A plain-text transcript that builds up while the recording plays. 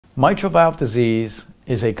Mitral valve disease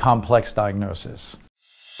is a complex diagnosis.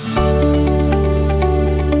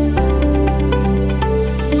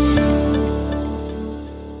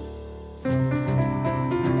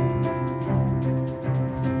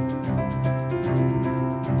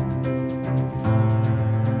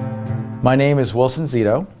 My name is Wilson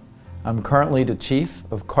Szeto. I'm currently the Chief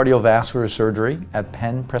of Cardiovascular Surgery at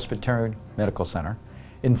Penn Presbyterian Medical Center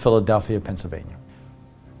in Philadelphia, Pennsylvania.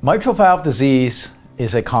 Mitral valve disease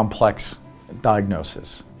is a complex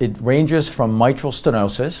diagnosis. It ranges from mitral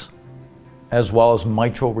stenosis as well as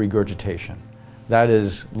mitral regurgitation. That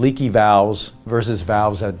is leaky valves versus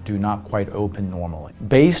valves that do not quite open normally.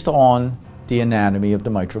 Based on the anatomy of the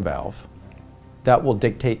mitral valve, that will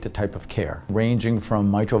dictate the type of care, ranging from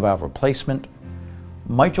mitral valve replacement,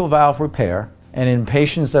 mitral valve repair, and in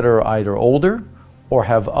patients that are either older or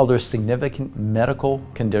have other significant medical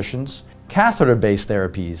conditions, catheter-based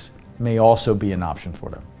therapies may also be an option for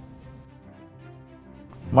them.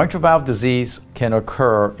 Mitral valve disease can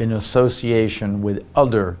occur in association with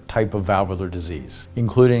other type of valvular disease,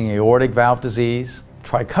 including aortic valve disease,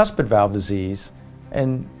 tricuspid valve disease,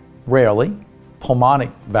 and rarely,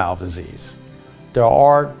 pulmonary valve disease. There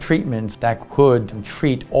are treatments that could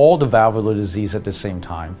treat all the valvular disease at the same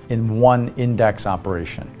time in one index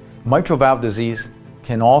operation. Mitral valve disease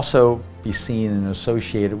can also be seen and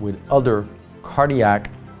associated with other cardiac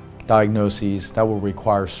diagnoses that will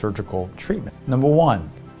require surgical treatment. Number one,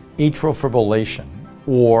 atrial fibrillation,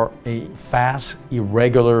 or a fast,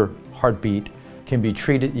 irregular heartbeat, can be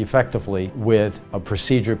treated effectively with a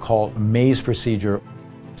procedure called a Mays procedure.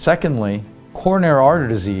 Secondly, coronary artery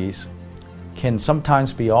disease can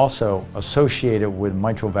sometimes be also associated with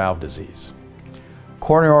mitral valve disease.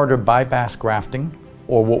 Coronary artery bypass grafting,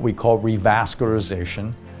 or what we call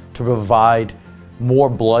revascularization, to provide more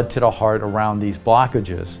blood to the heart around these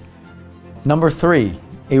blockages. Number three,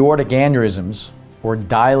 aortic aneurysms, or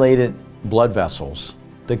dilated blood vessels.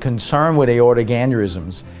 The concern with aortic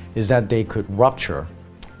aneurysms is that they could rupture.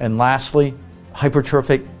 And lastly,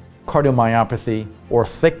 hypertrophic cardiomyopathy, or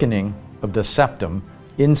thickening of the septum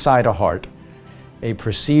inside a heart, a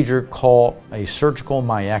procedure called a surgical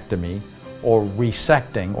myectomy, or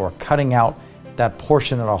resecting or cutting out that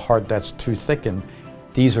portion of the heart that's too thickened.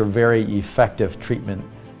 These are very effective treatment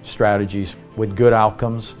strategies with good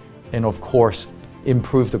outcomes, and of course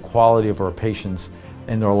improve the quality of our patients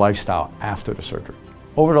and their lifestyle after the surgery.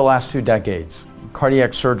 Over the last 2 decades,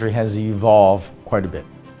 cardiac surgery has evolved quite a bit,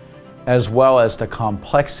 as well as the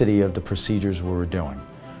complexity of the procedures we were doing.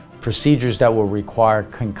 Procedures that will require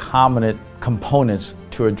concomitant components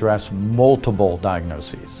to address multiple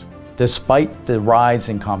diagnoses. Despite the rise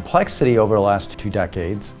in complexity over the last 2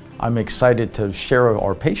 decades, I'm excited to share with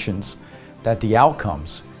our patients that the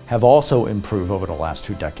outcomes have also improved over the last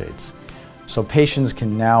 2 decades. So patients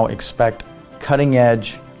can now expect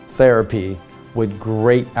cutting-edge therapy with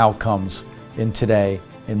great outcomes in today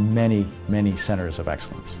in many, many centers of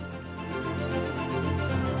excellence.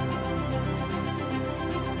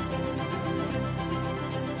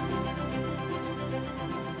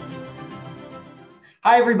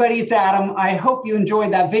 Hi everybody, it's Adam. I hope you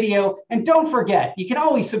enjoyed that video. And don't forget, you can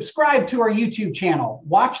always subscribe to our YouTube channel,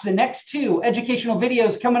 watch the next 2 educational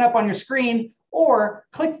videos coming up on your screen, or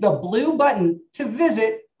click the blue button to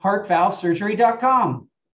visit HeartValveSurgery.com.